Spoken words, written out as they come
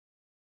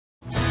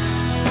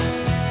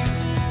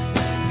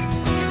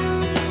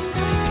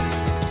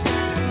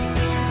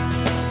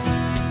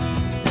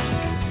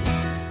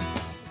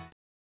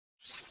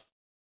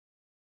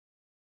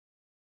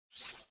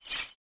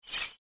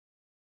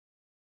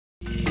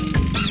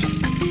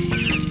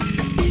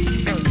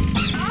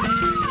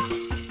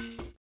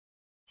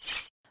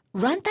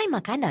Rantai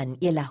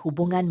makanan ialah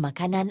hubungan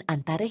makanan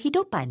antara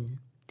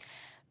hidupan.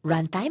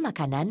 Rantai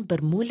makanan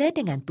bermula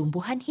dengan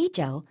tumbuhan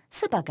hijau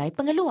sebagai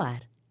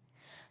pengeluar.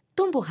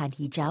 Tumbuhan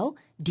hijau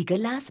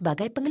digelar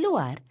sebagai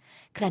pengeluar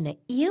kerana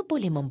ia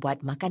boleh membuat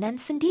makanan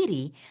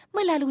sendiri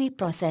melalui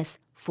proses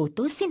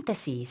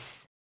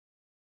fotosintesis.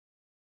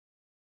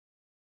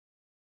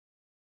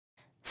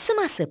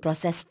 Semasa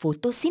proses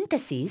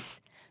fotosintesis,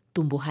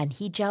 tumbuhan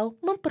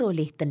hijau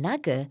memperoleh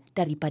tenaga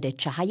daripada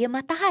cahaya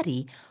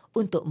matahari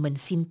untuk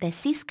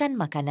mensintesiskan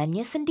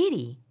makanannya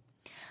sendiri.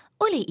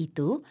 Oleh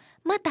itu,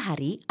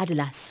 matahari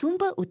adalah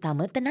sumber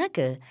utama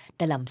tenaga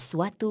dalam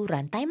suatu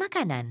rantai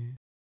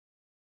makanan.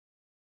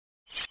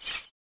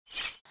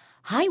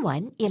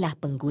 Haiwan ialah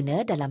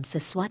pengguna dalam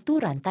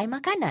sesuatu rantai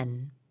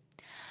makanan.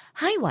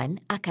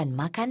 Haiwan akan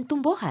makan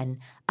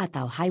tumbuhan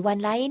atau haiwan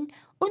lain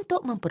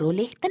untuk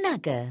memperoleh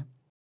tenaga.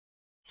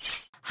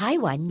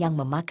 Haiwan yang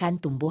memakan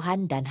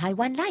tumbuhan dan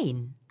haiwan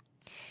lain.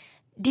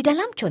 Di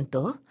dalam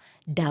contoh,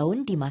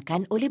 daun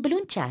dimakan oleh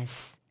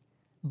beluncas.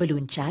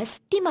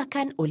 Beluncas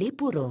dimakan oleh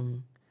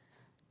burung.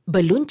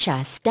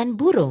 Beluncas dan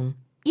burung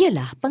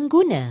ialah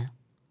pengguna.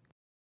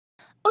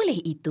 Oleh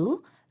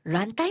itu,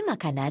 rantai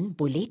makanan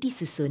boleh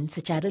disusun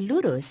secara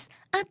lurus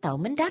atau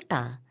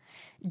mendata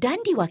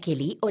dan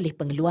diwakili oleh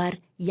pengeluar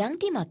yang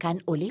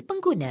dimakan oleh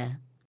pengguna.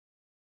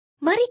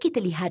 Mari kita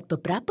lihat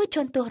beberapa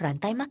contoh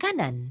rantai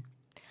makanan.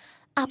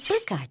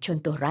 Apakah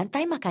contoh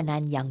rantai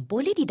makanan yang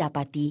boleh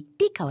didapati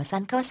di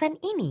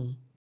kawasan-kawasan ini?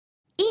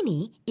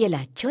 Ini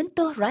ialah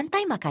contoh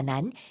rantai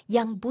makanan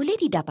yang boleh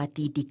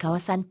didapati di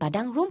kawasan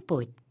padang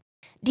rumput.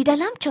 Di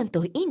dalam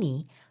contoh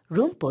ini,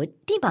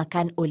 rumput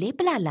dimakan oleh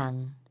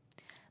belalang.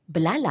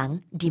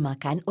 Belalang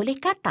dimakan oleh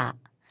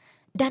katak.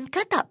 Dan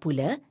katak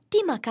pula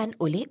dimakan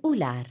oleh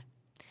ular.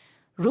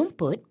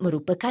 Rumput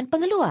merupakan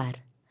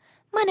pengeluar,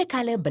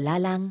 manakala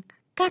belalang,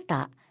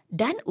 katak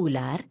dan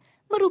ular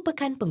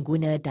merupakan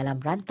pengguna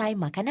dalam rantai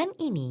makanan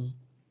ini.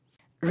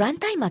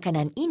 Rantai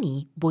makanan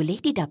ini boleh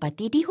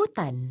didapati di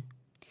hutan.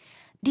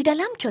 Di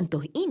dalam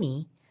contoh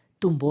ini,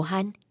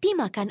 tumbuhan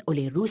dimakan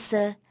oleh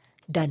rusa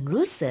dan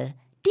rusa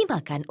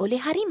dimakan oleh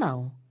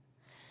harimau.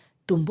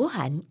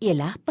 Tumbuhan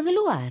ialah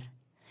pengeluar,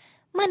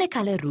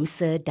 manakala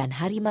rusa dan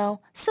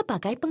harimau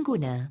sebagai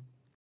pengguna.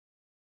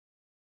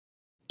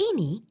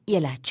 Ini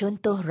ialah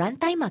contoh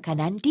rantai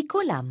makanan di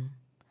kolam.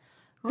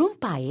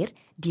 Rumpair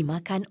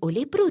dimakan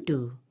oleh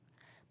berudu.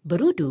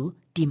 Berudu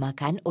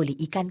dimakan oleh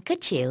ikan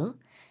kecil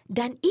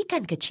dan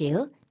ikan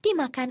kecil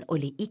dimakan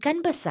oleh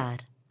ikan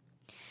besar.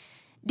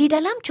 Di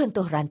dalam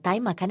contoh rantai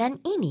makanan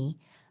ini,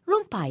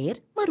 rumpair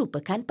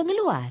merupakan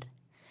pengeluar,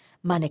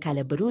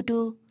 manakala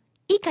berudu,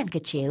 ikan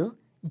kecil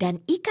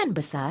dan ikan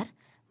besar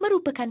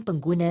merupakan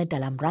pengguna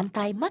dalam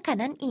rantai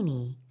makanan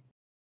ini.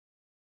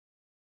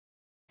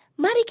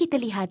 Mari kita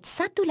lihat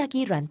satu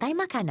lagi rantai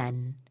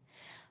makanan.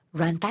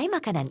 Rantai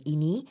makanan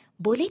ini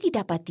boleh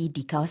didapati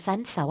di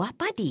kawasan sawah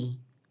padi.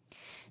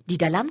 Di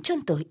dalam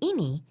contoh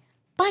ini,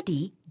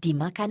 padi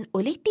dimakan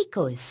oleh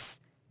tikus.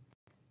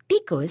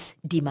 Tikus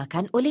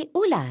dimakan oleh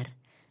ular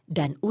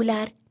dan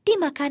ular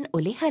dimakan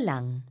oleh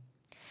helang.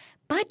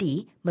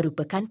 Padi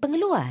merupakan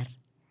pengeluar.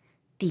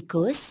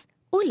 Tikus,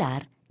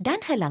 ular dan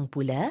helang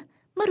pula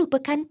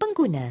merupakan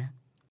pengguna.